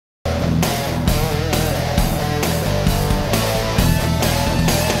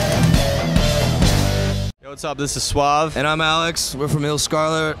What's up? This is Suave. And I'm Alex. We're from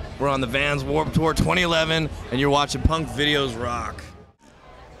illScarlett. We're on the Vans Warped Tour 2011, and you're watching Punk Videos Rock.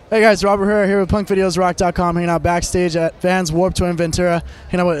 Hey guys, Robert Herrera here with punkvideosrock.com, hanging out backstage at Vans Warped Tour Ventura,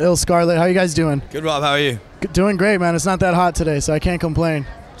 hanging out with illScarlett. How you guys doing? Good, Rob. How are you? Doing great, man. It's not that hot today, so I can't complain.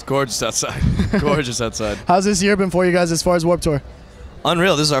 It's gorgeous outside. Gorgeous outside. How's this year been for you guys as far as Warped Tour?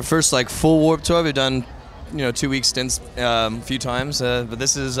 Unreal. This is our first full Warped Tour. We've done 2 week stints a few times, but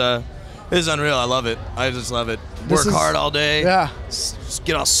this is unreal. I love it. I just love it. Work hard all day. Yeah.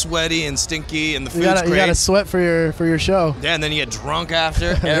 Get all sweaty and stinky, and the food's great. You gotta sweat for your show. Yeah, and then you get drunk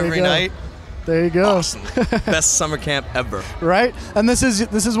after every night. There you go. Awesome. Best summer camp ever. Right? And this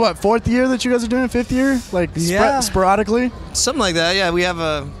is what, 4th year that you guys are doing? 5th year? Sporadically? Something like that. Yeah,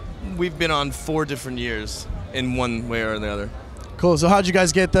 we've been on 4 different years in one way or the other. Cool. So how'd you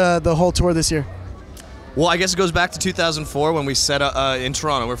guys get the whole tour this year? Well, I guess it goes back to 2004 when we set up in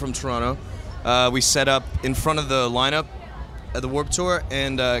Toronto. We're from Toronto. We set up in front of the lineup at the Warped Tour,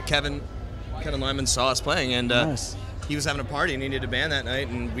 and Kevin Lyman saw us playing, and nice. He was having a party and he needed a band that night,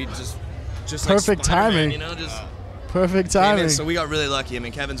 and we just perfect timing. Perfect timing. So we got really lucky. I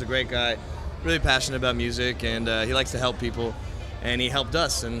mean, Kevin's a great guy, really passionate about music, and he likes to help people, and he helped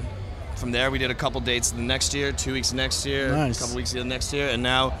us. And from there, we did a couple dates the next year, 2 weeks the next year, nice. A couple weeks the next year, and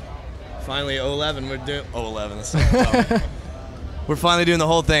now finally 2011 we're doing 2011. We're finally doing the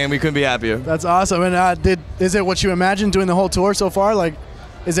whole thing, and we couldn't be happier. That's awesome. And is it what you imagined doing the whole tour so far? Like,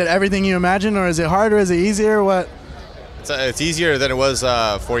 is it everything you imagined, or is it harder? Is it easier? What? It's easier than it was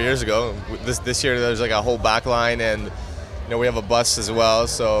 4 years ago. This year there's like a whole back line, and we have a bus as well,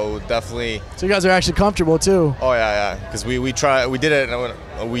 so definitely. So you guys are actually comfortable too. Oh yeah, because we did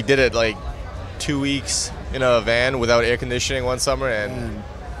it like 2 weeks in a van without air conditioning one summer, and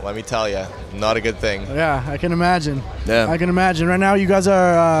let me tell you, not a good thing. Yeah, I can imagine. Yeah, I can imagine. Right now, you guys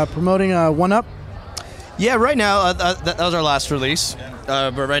are promoting One Up. Yeah, right now that was our last release.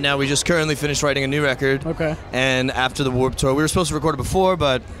 But right now we just currently finished writing a new record. Okay. And after the Warped Tour, we were supposed to record it before,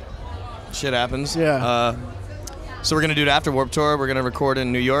 but shit happens. Yeah. So we're gonna do it after Warped Tour. We're gonna record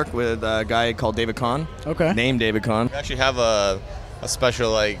in New York with a guy called David Kahn. Okay. Named David Kahn. We actually have a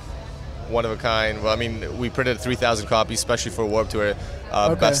special one of a kind. Well, I mean, we printed 3,000 copies, especially for Warped Tour,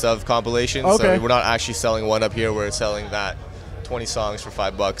 best of compilation. Okay. So we're not actually selling One Up here. We're selling that 20 songs for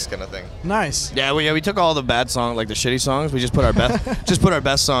 $5 kind of thing. Nice. Yeah, we took all the bad songs, like the shitty songs. We just put our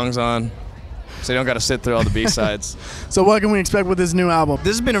best songs on, so you don't got to sit through all the B-sides. So what can we expect with this new album?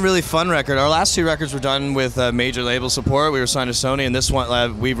 This has been a really fun record. Our last 2 records were done with major label support. We were signed to Sony, and this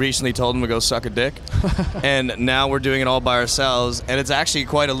one we recently told them to go suck a dick, and now we're doing it all by ourselves, and it's actually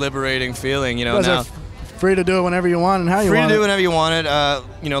quite a liberating feeling. You guys now. Free to do it whenever you want and how you want it. Free to do it whenever you want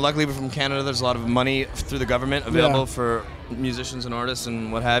it. Luckily we're from Canada. There's a lot of money through the government available for musicians and artists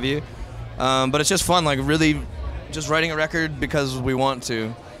and what have you. But it's just fun, really just writing a record because we want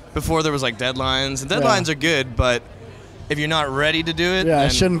to. Before there was deadlines, and deadlines are good, but if you're not ready to do it,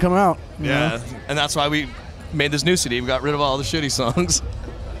 it shouldn't come out. Yeah, and that's why we made this new CD. We got rid of all the shitty songs.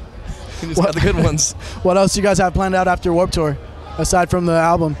 We just got the good ones. What else do you guys have planned out after Warped Tour? Aside from the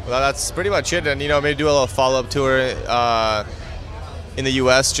album? Well, that's pretty much it, and maybe do a little follow-up tour in the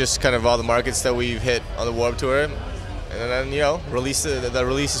U.S., just kind of all the markets that we've hit on the Warped Tour, and then release the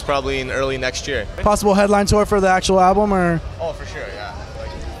release is probably in early next year. Possible headline tour for the actual album, or? Oh, for sure, yeah.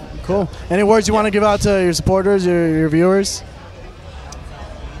 Cool. Any words you want to give out to your supporters, your viewers?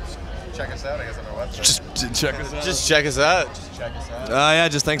 Check us out, I guess, on our website. Just check us out. Just check us out. Yeah,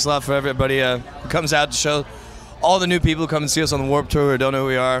 just thanks a lot for everybody who comes out to show. All the new people who come and see us on the Warped Tour who don't know who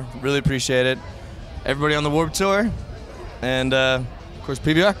we are, really appreciate it. Everybody on the Warped Tour, and of course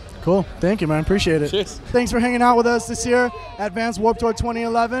PBR. Cool, thank you, man, appreciate it. Cheers. Thanks for hanging out with us this year at Vans Warped Tour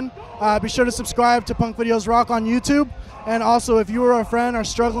 2011. Be sure to subscribe to Punk Videos Rock on YouTube, and also if you or a friend are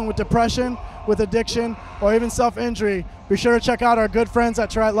struggling with depression, with addiction, or even self-injury, be sure to check out our good friends at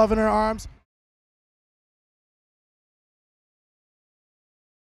Try Love in Her Arms.